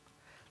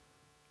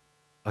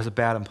 I was a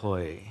bad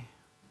employee,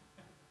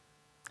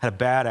 had a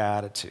bad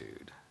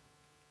attitude.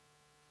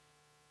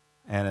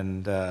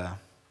 And I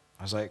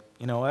was like,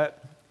 you know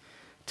what?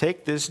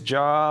 Take this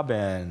job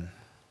and,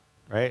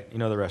 right? You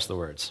know the rest of the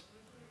words.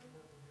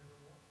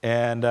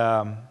 And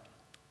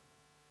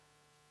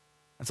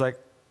it's like,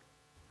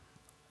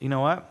 you know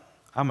what?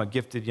 I'm a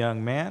gifted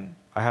young man.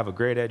 I have a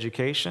great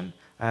education.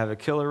 I have a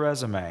killer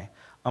resume.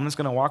 I'm just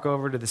going to walk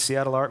over to the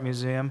Seattle Art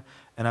Museum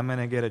and I'm going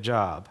to get a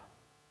job.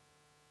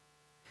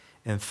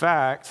 In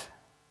fact,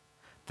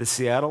 the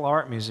Seattle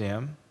Art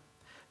Museum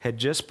had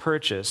just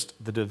purchased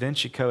the Da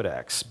Vinci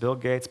Codex. Bill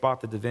Gates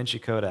bought the Da Vinci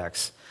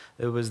Codex.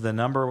 It was the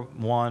number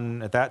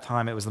one, at that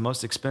time, it was the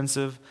most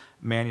expensive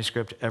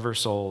manuscript ever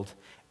sold,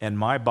 and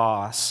my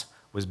boss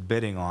was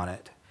bidding on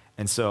it.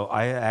 And so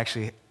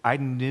I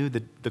knew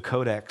the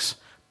Codex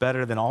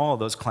better than all of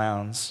those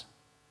clowns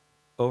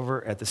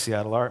over at the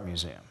Seattle Art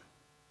Museum.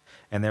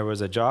 And there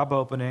was a job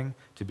opening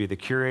to be the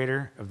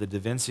curator of the Da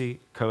Vinci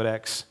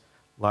Codex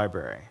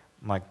library.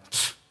 I'm like,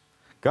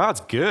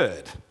 God's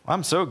good.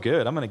 I'm so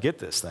good. I'm going to get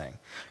this thing.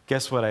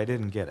 Guess what? I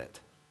didn't get it.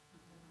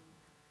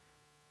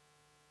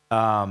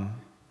 And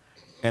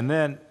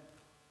then,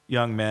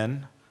 young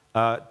men,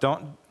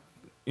 don't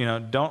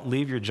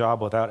leave your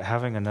job without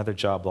having another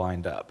job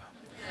lined up,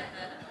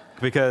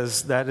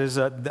 because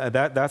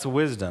that's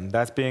wisdom.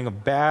 That's being a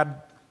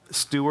bad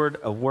steward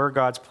of where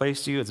God's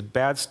placed you. It's a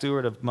bad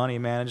steward of money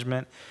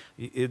management.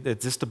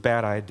 It's just a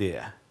bad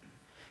idea.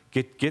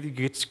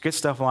 Get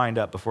stuff lined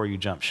up before you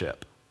jump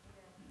ship.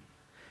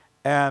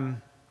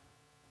 And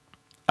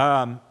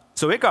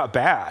so it got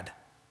bad.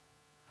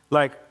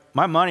 Like,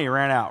 my money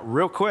ran out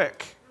real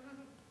quick.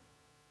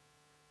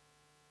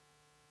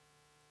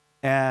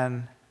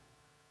 And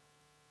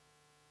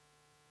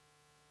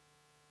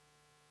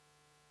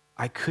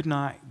I could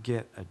not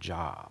get a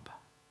job.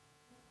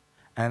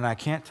 And I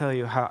can't tell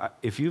you how,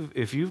 if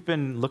you've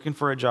been looking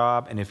for a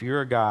job, and if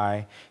you're a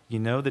guy, you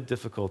know the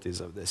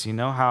difficulties of this. You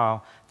know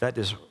how that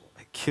just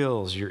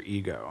kills your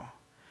ego.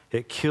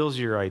 It kills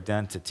your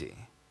identity,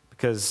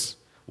 because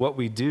what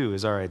we do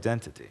is our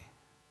identity.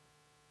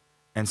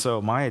 And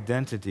so my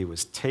identity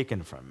was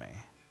taken from me.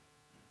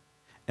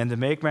 And to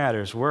make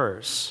matters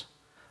worse,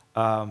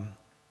 I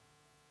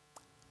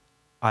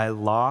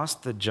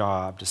lost the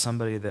job to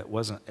somebody that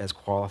wasn't as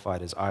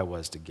qualified as I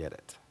was to get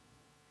it.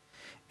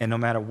 And no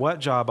matter what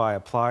job I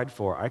applied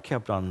for, I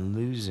kept on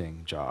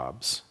losing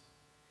jobs.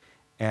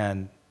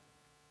 And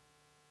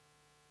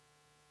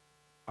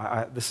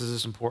this is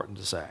just important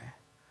to say.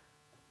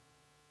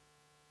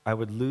 I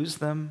would lose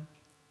them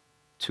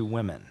to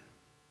women.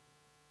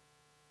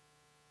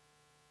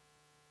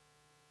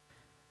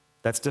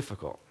 That's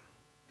difficult.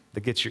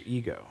 That gets your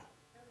ego.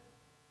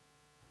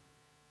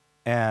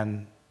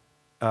 And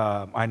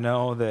I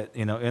know that,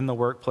 in the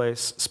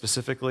workplace,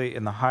 specifically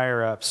in the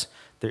higher-ups,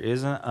 there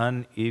is an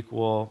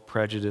unequal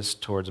prejudice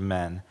towards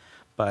men.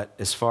 But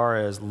as far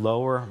as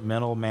lower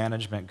middle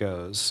management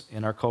goes,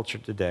 in our culture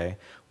today,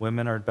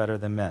 women are better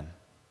than men.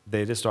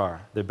 They just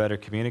are. They're better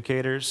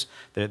communicators.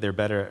 They're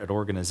better at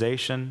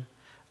organization.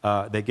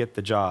 They get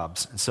the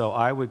jobs. And so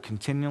I would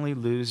continually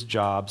lose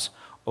jobs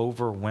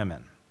over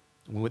women.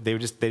 They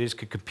just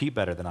could compete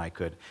better than I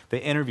could. They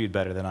interviewed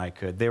better than I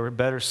could. They were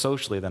better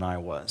socially than I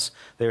was.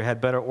 They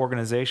had better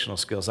organizational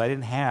skills. I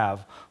didn't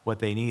have what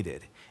they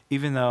needed,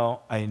 even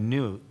though I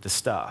knew the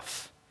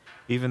stuff,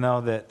 even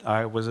though that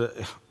I was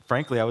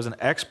an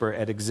expert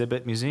at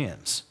exhibit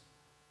museums.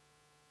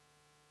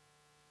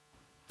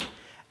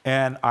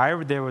 And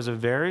there was a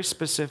very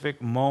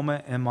specific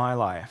moment in my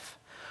life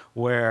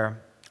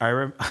where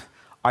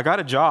I got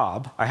a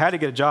job. I had to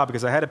get a job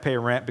because I had to pay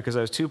rent because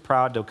I was too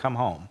proud to come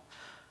home.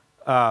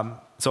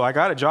 So I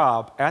got a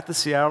job at the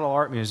Seattle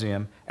Art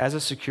Museum as a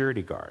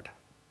security guard.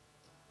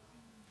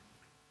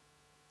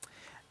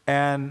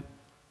 And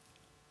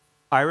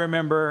I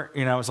remember,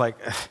 it was like,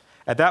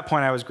 at that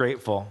point I was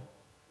grateful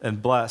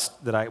and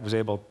blessed that I was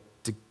able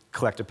to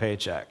collect a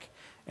paycheck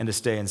and to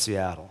stay in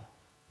Seattle.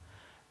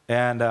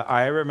 And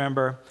I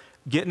remember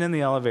getting in the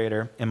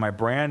elevator in my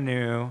brand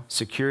new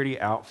security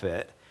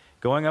outfit,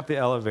 going up the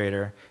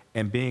elevator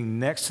and being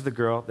next to the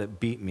girl that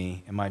beat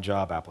me in my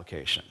job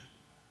application.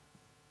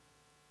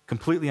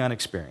 Completely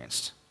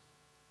unexperienced.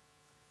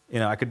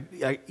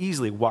 I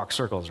easily walk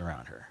circles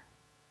around her,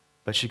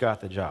 but she got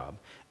the job.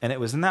 And it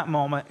was in that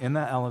moment, in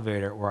that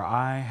elevator, where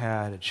I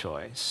had a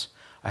choice.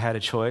 I had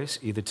a choice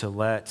either to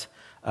let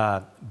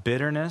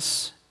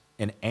bitterness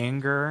and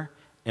anger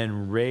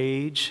and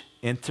rage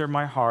enter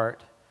my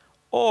heart,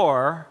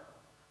 or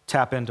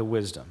tap into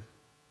wisdom.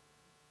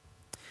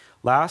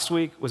 Last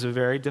week was a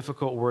very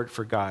difficult word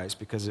for guys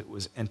because it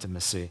was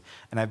intimacy.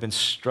 And I've been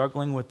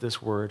struggling with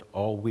this word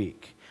all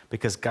week,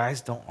 because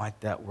guys don't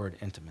like that word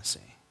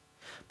intimacy.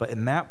 But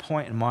in that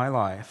point in my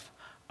life,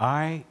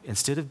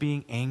 instead of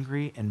being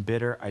angry and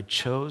bitter, I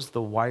chose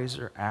the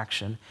wiser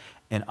action,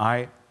 and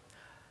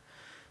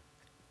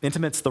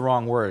intimate's the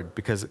wrong word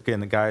because, again,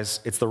 the guys,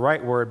 it's the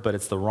right word, but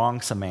it's the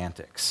wrong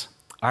semantics.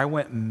 I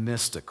went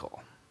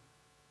mystical.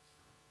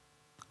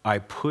 I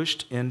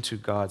pushed into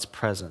God's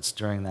presence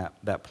during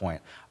that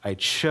point. I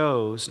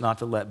chose not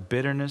to let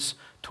bitterness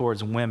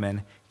towards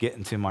women get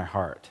into my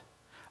heart.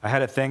 I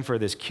had a thing for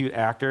this cute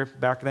actor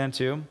back then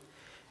too,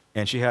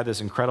 and she had this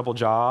incredible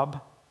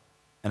job,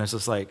 and it's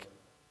just like,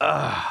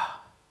 ugh.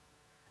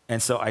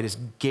 And so I just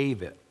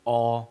gave it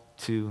all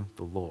to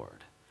the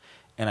Lord.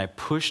 And I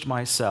pushed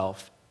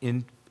myself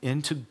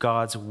into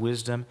God's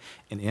wisdom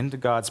and into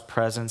God's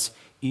presence,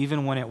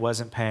 even when it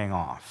wasn't paying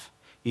off,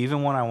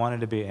 even when I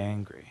wanted to be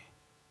angry.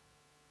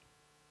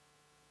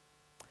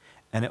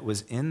 And it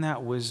was in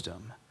that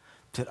wisdom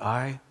that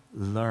I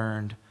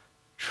learned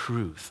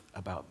truth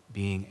about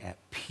being at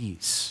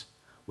peace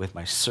with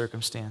my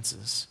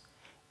circumstances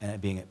and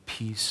being at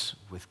peace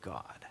with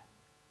God.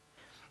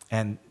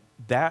 And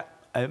that,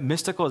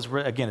 mystical is,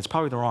 again, it's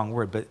probably the wrong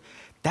word, but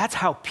that's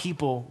how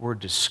people were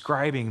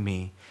describing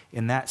me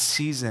in that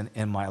season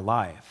in my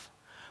life.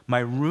 My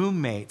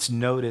roommates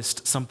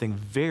noticed something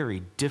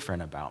very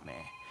different about me.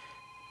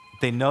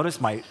 They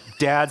noticed my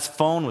dad's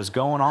phone was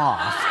going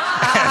off.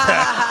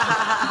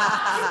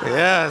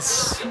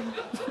 Yes.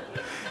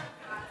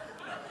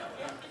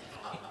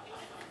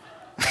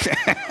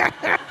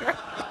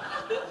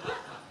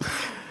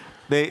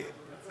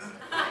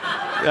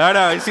 I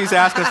know, he's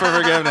asking for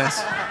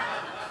forgiveness.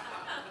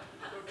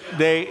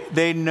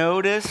 They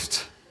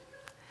noticed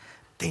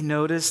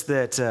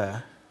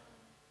that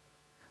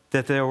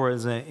there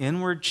was an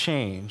inward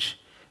change,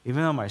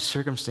 even though my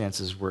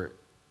circumstances were,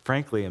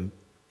 frankly,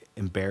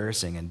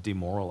 embarrassing and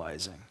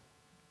demoralizing.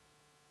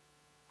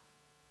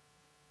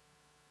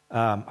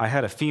 I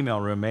had a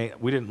female roommate.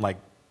 We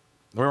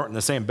weren't in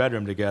the same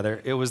bedroom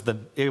together. It was the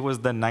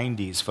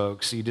 90s,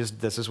 folks.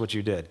 This is what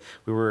you did.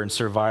 We were in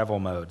survival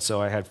mode.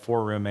 So I had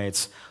 4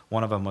 roommates.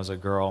 One of them was a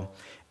girl,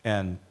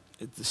 and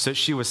so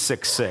she was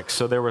 6'6",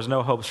 so there was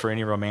no hopes for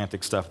any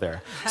romantic stuff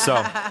there. So,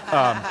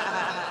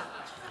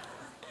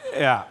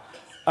 yeah.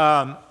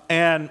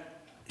 And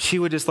she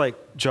would just like,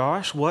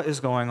 Josh, what is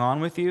going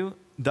on with you?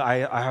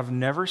 I have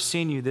never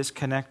seen you this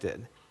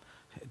connected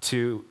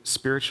to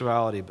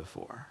spirituality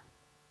before.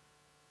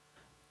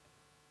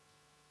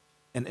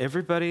 And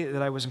everybody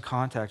that I was in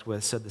contact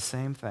with said the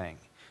same thing.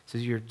 So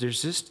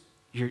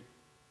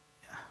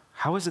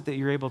how is it that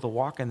you're able to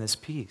walk in this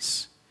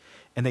peace?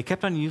 And they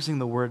kept on using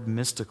the word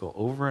mystical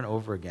over and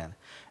over again.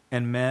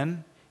 And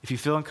men, if you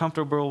feel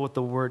uncomfortable with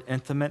the word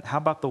intimate, how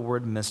about the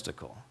word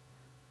mystical?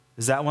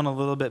 Is that one a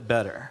little bit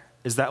better?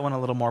 Is that one a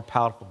little more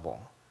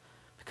palpable?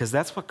 Because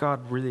that's what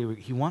God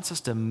He wants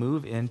us to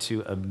move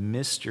into a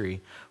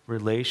mystery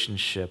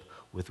relationship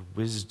with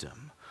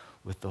wisdom,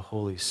 with the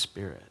Holy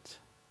Spirit.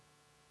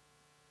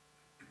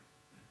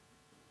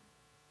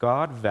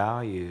 God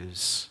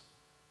values,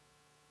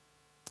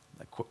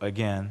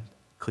 again,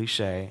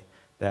 cliche,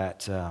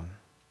 that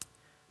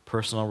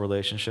personal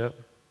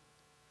relationship,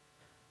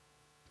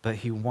 but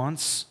He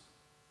wants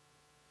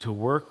to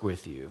work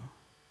with you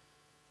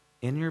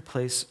in your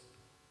place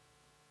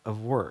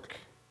of work,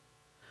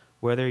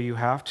 whether you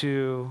have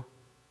to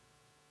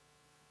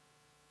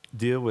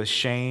deal with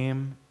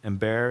shame,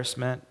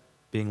 embarrassment,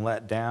 being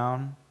let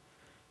down,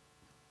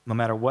 no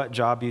matter what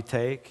job you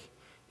take.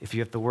 If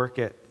you have to work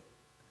at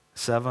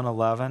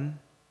 7-Eleven,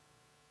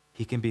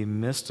 He can be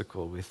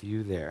mystical with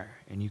you there,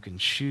 and you can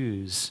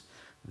choose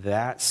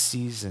that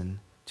season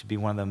to be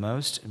one of the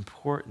most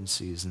important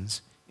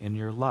seasons in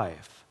your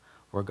life,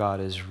 where God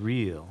is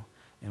real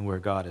and where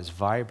God is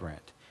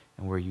vibrant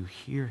and where you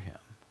hear Him.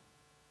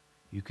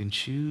 You can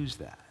choose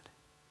that.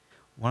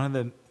 One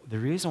of the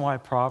reason why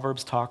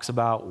Proverbs talks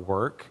about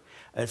work,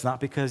 it's not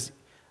because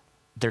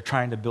they're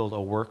trying to build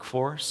a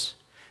workforce.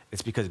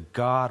 It's because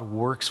God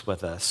works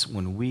with us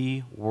when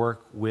we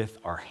work with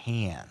our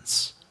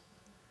hands.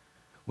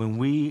 When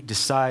we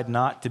decide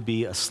not to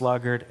be a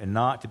sluggard and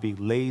not to be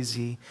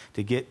lazy,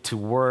 to get to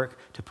work,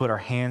 to put our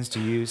hands to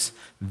use,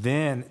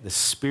 then the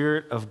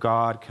Spirit of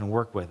God can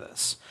work with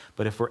us.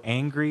 But if we're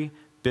angry,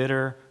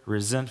 bitter,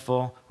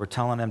 resentful, we're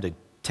telling them to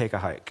take a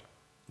hike.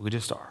 We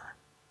just are.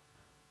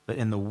 But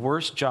in the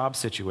worst job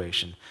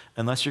situation,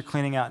 unless you're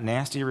cleaning out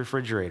nasty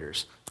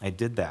refrigerators, I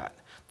did that.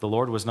 The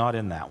Lord was not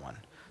in that one.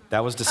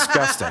 That was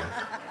disgusting.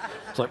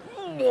 It's like,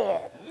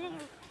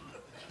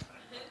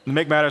 to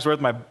make matters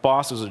worse, my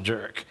boss was a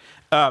jerk.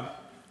 All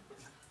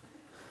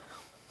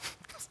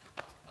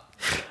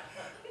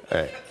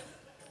right.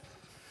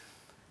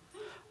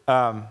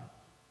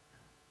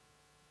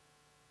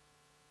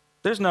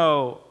 There's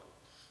no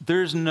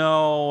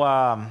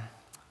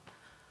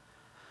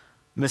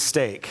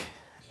mistake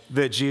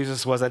that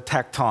Jesus was a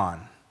tecton,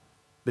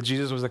 that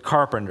Jesus was a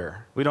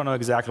carpenter. We don't know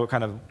exactly what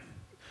kind of,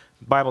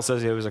 the Bible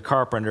says he was a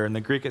carpenter. In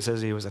the Greek it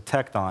says he was a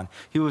tecton.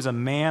 He was a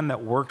man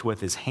that worked with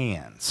his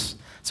hands.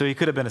 So he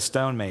could have been a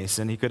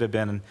stonemason, he could have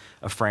been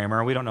a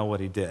framer, we don't know what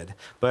he did.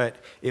 But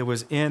it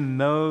was in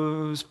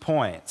those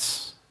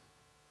points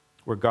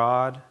where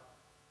God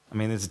I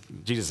mean,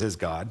 Jesus is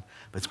God,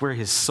 but it's where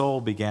his soul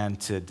began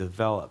to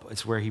develop.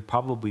 It's where he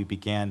probably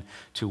began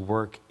to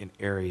work in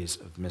areas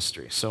of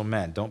mystery. So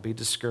men, don't be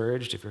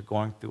discouraged if you're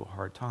going through a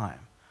hard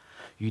time.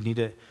 You need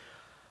to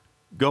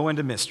go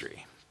into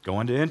mystery, go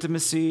into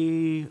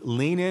intimacy,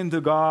 lean into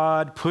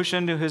God, push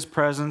into his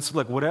presence.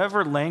 Look,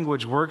 whatever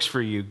language works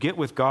for you, get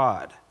with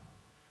God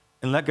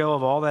and let go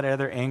of all that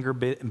other anger,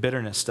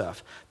 bitterness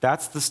stuff.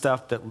 That's the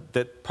stuff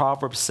that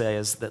Proverbs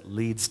says that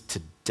leads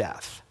to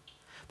death.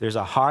 There's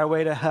a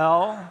highway to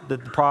hell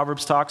that the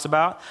Proverbs talks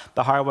about.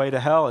 The highway to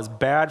hell is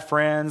bad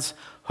friends,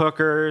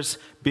 hookers,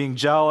 being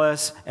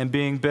jealous, and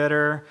being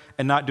bitter,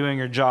 and not doing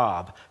your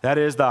job. That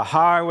is the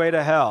highway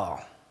to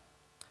hell.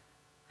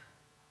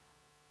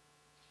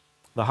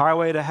 The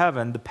highway to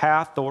heaven, the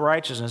path to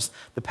righteousness,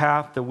 the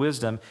path to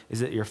wisdom,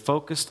 is that you're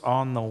focused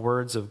on the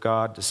words of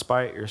God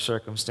despite your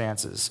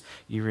circumstances.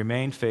 You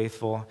remain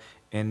faithful,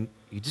 and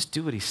you just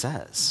do what he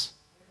says.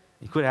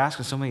 You quit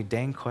asking so many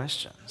dang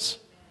questions.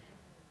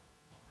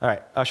 All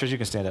right, ushers, you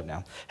can stand up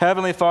now.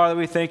 Heavenly Father,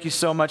 we thank you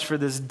so much for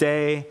this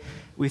day.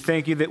 We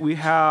thank you that we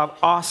have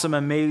awesome,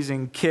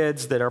 amazing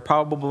kids that are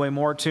probably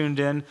more tuned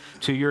in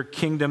to your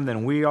kingdom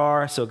than we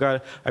are. So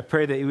God, I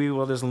pray that we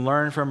will just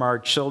learn from our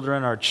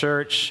children, our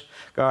church.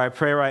 God, I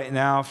pray right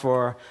now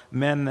for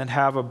men that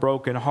have a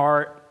broken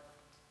heart,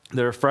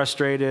 that are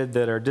frustrated,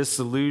 that are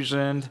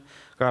disillusioned.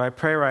 God, I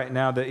pray right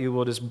now that you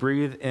will just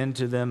breathe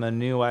into them a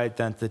new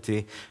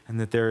identity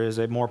and that there is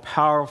a more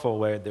powerful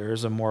way, there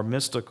is a more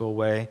mystical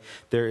way,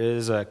 there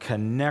is a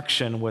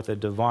connection with a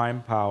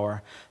divine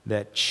power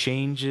that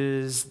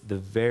changes the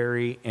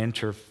very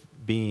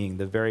being,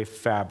 the very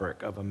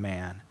fabric of a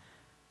man.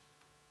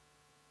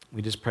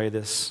 We just pray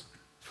this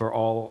for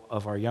all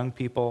of our young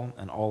people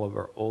and all of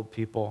our old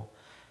people.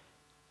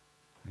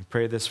 We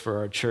pray this for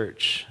our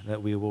church,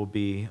 that we will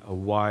be a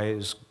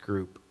wise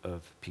group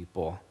of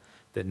people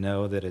that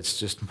know that it's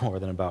just more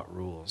than about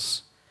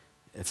rules.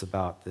 It's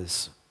about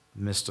this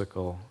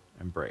mystical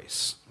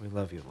embrace. We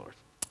love you, Lord.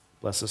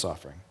 Bless this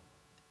offering.